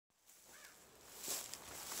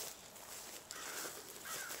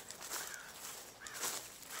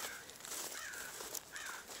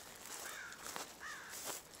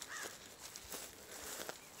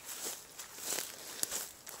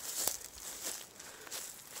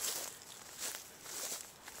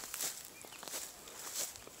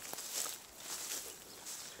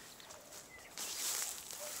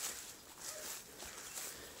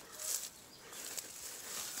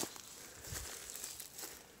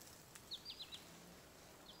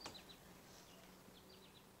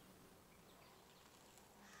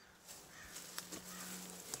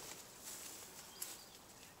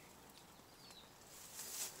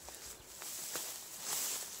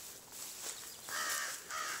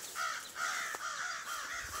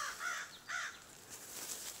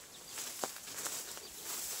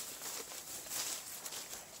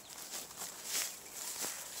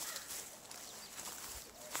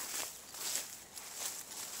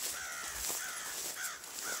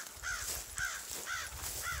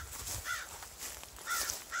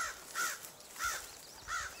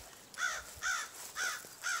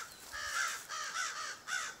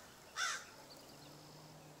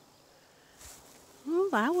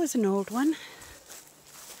that was an old one.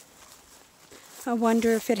 I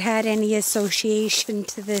wonder if it had any association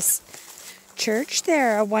to this church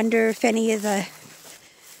there. I wonder if any of the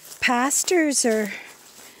pastors or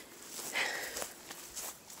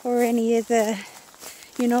any of the,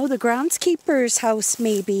 you know, the groundskeeper's house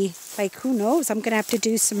maybe. Like, who knows? I'm going to have to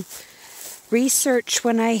do some research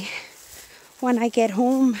when I get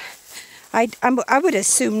home. I would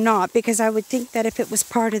assume not, because I would think that if it was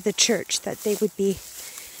part of the church that they would be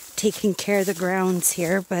taking care of the grounds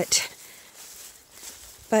here. But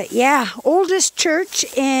yeah, oldest church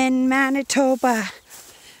in Manitoba,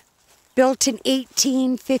 built in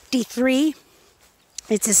 1853.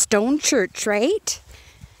 It's a stone church, right?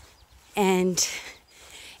 And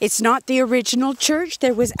it's not the original church.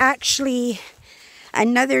 There was actually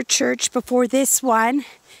another church before this one,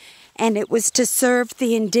 and it was to serve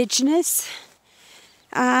the indigenous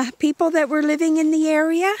people that were living in the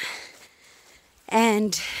area.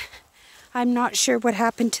 And I'm not sure what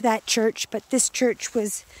happened to that church, but this church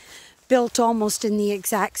was built almost in the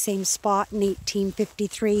exact same spot in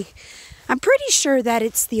 1853. I'm pretty sure that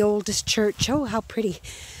it's the oldest church. Oh, how pretty.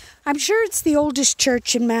 I'm sure it's the oldest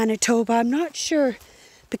church in Manitoba. I'm not sure,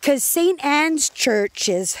 because St. Anne's Church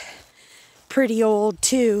is pretty old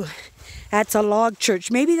too. That's a log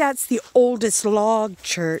church. Maybe that's the oldest log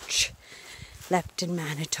church left in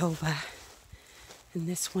Manitoba. And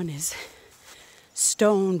this one is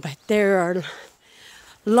stone, but there are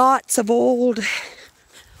lots of old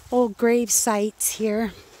grave sites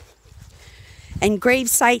here. And grave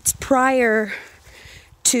sites prior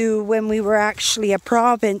to when we were actually a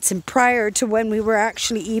province, and prior to when we were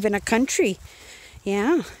actually even a country.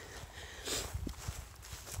 Yeah.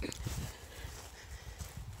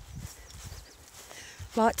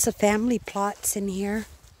 Lots of family plots in here.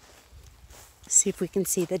 See if we can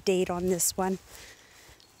see the date on this one.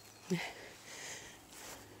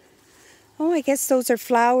 Oh, I guess those are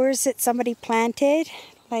flowers that somebody planted,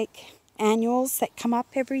 like annuals that come up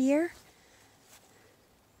every year.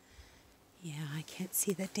 Yeah, I can't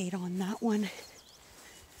see the date on that one.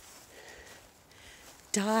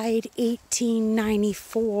 Died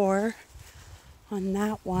 1894 on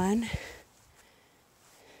that one.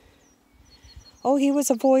 Oh, he was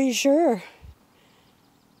a voyageur.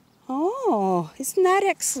 Oh, isn't that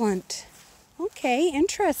excellent? Okay,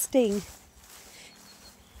 interesting.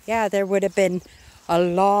 Yeah, there would have been a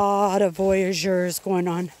lot of voyageurs going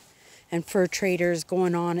on and fur traders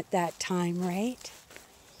going on at that time, right?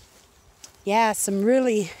 Yeah, some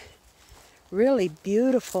really, really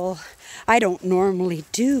beautiful. I don't normally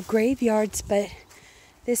do graveyards, but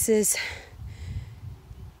this is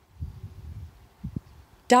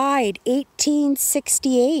died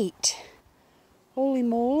 1868. Holy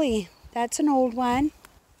moly, that's an old one.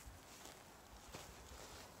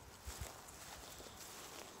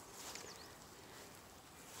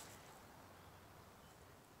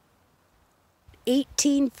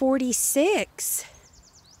 (1846).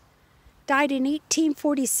 Died in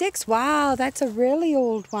 1846. Wow, that's a really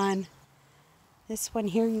old one. This one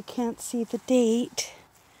here, you can't see the date.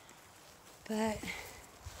 But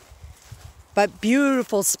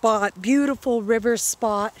beautiful spot, beautiful river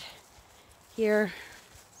spot here.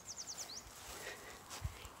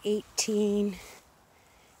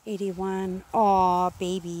 1881. Aw,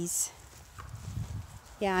 babies.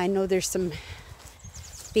 Yeah, I know there's some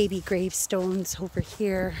baby gravestones over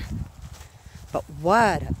here. But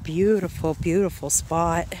what a beautiful, beautiful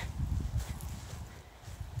spot.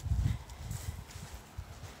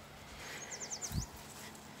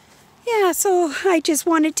 Yeah, so I just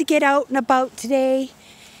wanted to get out and about today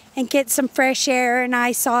and get some fresh air, and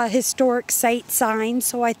I saw a historic site sign,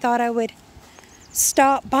 so I thought I would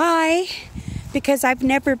stop by, because I've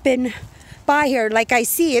never been by here. Like, I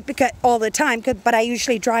see it because all the time, but I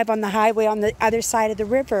usually drive on the highway on the other side of the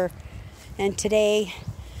river. And today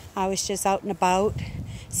I was just out and about.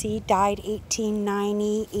 See, died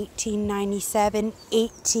 1890, 1897,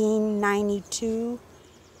 1892.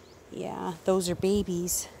 Yeah, those are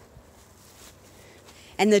babies.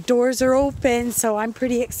 And the doors are open, so I'm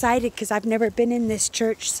pretty excited because I've never been in this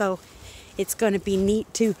church, so it's going to be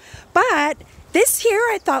neat too. But this here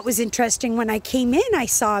I thought was interesting. When I came in, I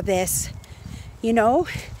saw this, you know,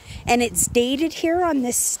 and it's dated here on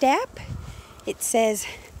this step. It says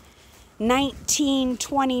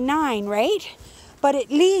 1929, right? But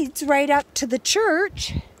it leads right up to the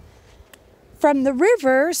church from the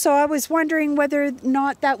river, so I was wondering whether or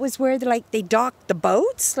not that was where they docked the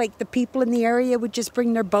boats. Like, the people in the area would just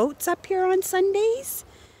bring their boats up here on Sundays,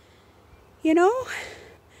 you know,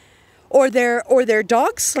 or their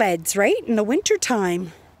dog sleds, right, in the winter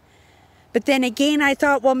time. But then again, I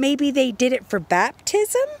thought, well, maybe they did it for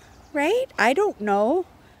baptism, right? I don't know.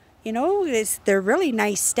 You know, they're really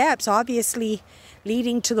nice steps, obviously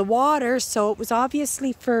leading to the water. So it was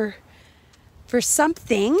obviously for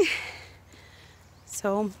something.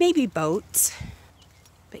 So maybe boats,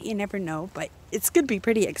 but you never know. But it's going to be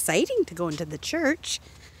pretty exciting to go into the church.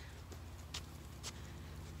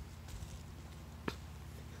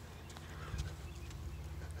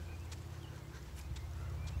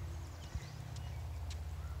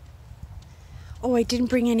 Oh, I didn't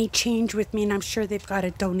bring any change with me, and I'm sure they've got a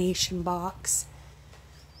donation box.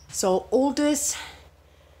 So, oldest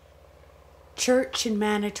church in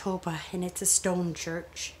Manitoba, and it's a stone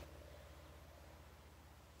church.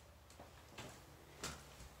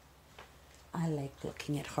 I like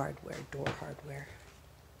looking at hardware, door hardware.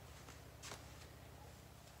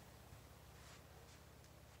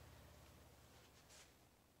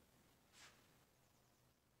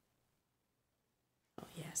 Oh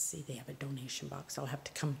yes, see, they have a donation box. I'll have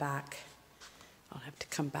to come back.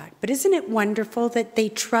 But isn't it wonderful that they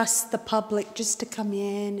trust the public just to come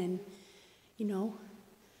in and, you know,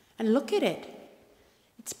 and look at it.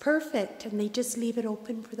 It's perfect, and they just leave it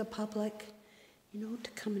open for the public, you know,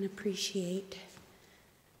 to come and appreciate.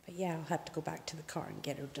 But yeah, I'll have to go back to the car and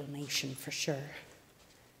get a donation for sure.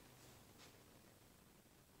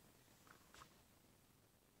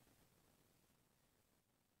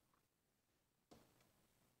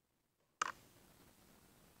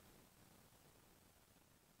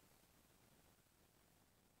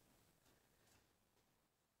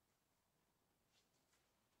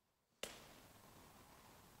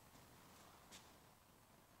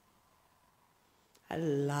 I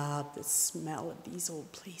love the smell of these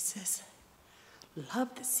old places.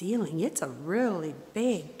 Love the ceiling. It's a really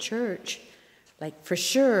big church. Like, for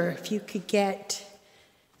sure, if you could get,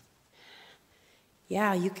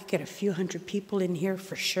 yeah, you could get a few hundred people in here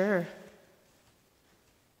for sure.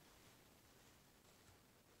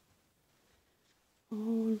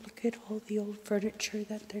 Oh, look at all the old furniture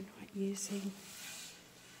that they're not using.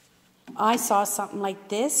 I saw something like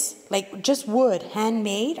this, like just wood,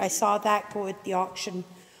 handmade. I saw that go at the auction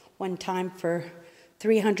one time for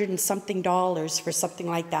 $300 and something for something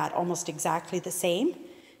like that, almost exactly the same.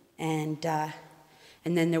 And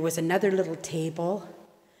then there was another little table,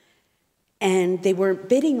 and they weren't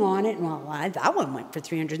bidding on it. Well, that one went for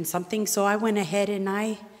 $300 and something, so I went ahead and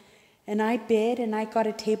I bid, and I got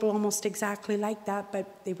a table almost exactly like that,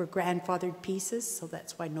 but they were grandfathered pieces, so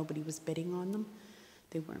that's why nobody was bidding on them.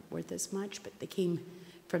 They weren't worth as much, but they came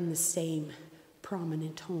from the same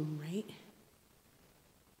prominent home, right?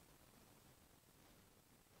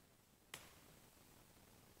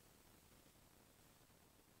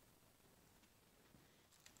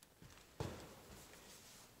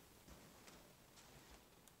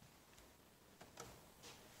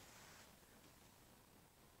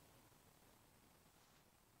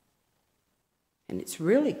 And it's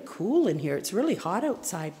really cool in here. It's really hot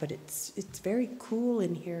outside, but it's very cool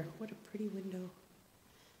in here. What a pretty window.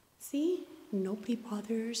 See? Nobody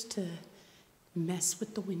bothers to mess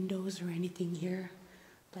with the windows or anything here.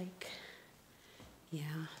 Like,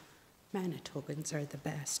 yeah, Manitobans are the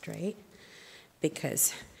best, right?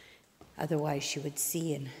 Because otherwise you would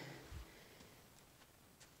see and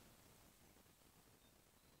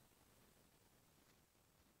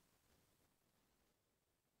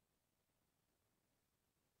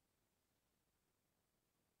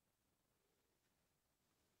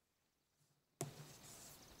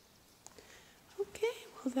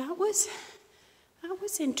well, that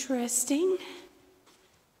was interesting.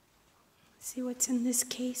 Let's see what's in this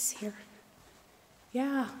case here.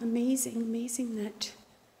 Yeah, amazing that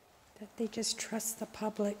they just trust the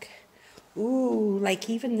public. Ooh,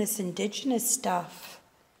 like even this indigenous stuff.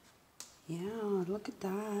 Yeah, look at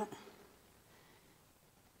that.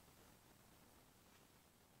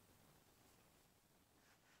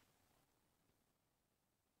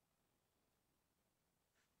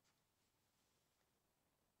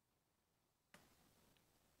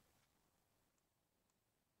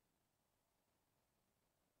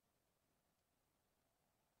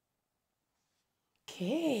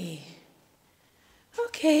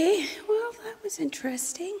 Okay, well, that was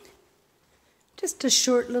interesting. Just a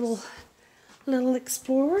short little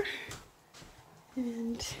explore.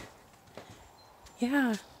 And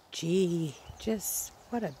yeah, gee, just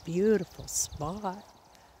what a beautiful spot.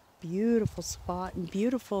 Beautiful spot and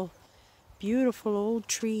beautiful old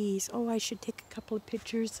trees. Oh, I should take a couple of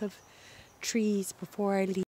pictures of trees before I leave.